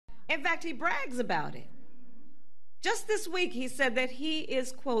In fact, he brags about it. Just this week, he said that he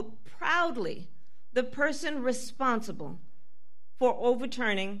is, quote, proudly the person responsible for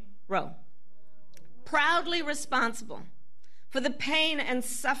overturning Roe. Proudly responsible for the pain and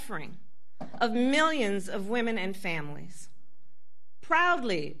suffering of millions of women and families.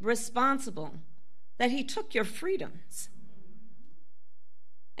 Proudly responsible that he took your freedoms.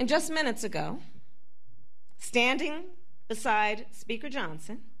 And just minutes ago, standing beside Speaker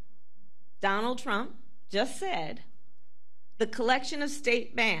Johnson, Donald Trump just said the collection of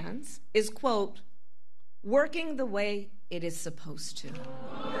state bans is, quote, working the way it is supposed to.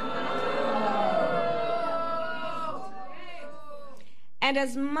 And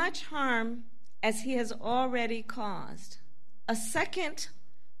as much harm as he has already caused, a second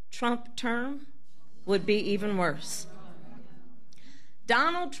Trump term would be even worse.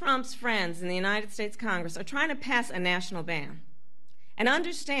 Donald Trump's friends in the United States Congress are trying to pass a national ban. And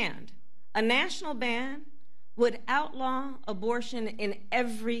understand, a national ban would outlaw abortion in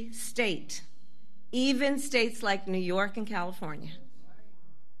every state, even states like New York and California.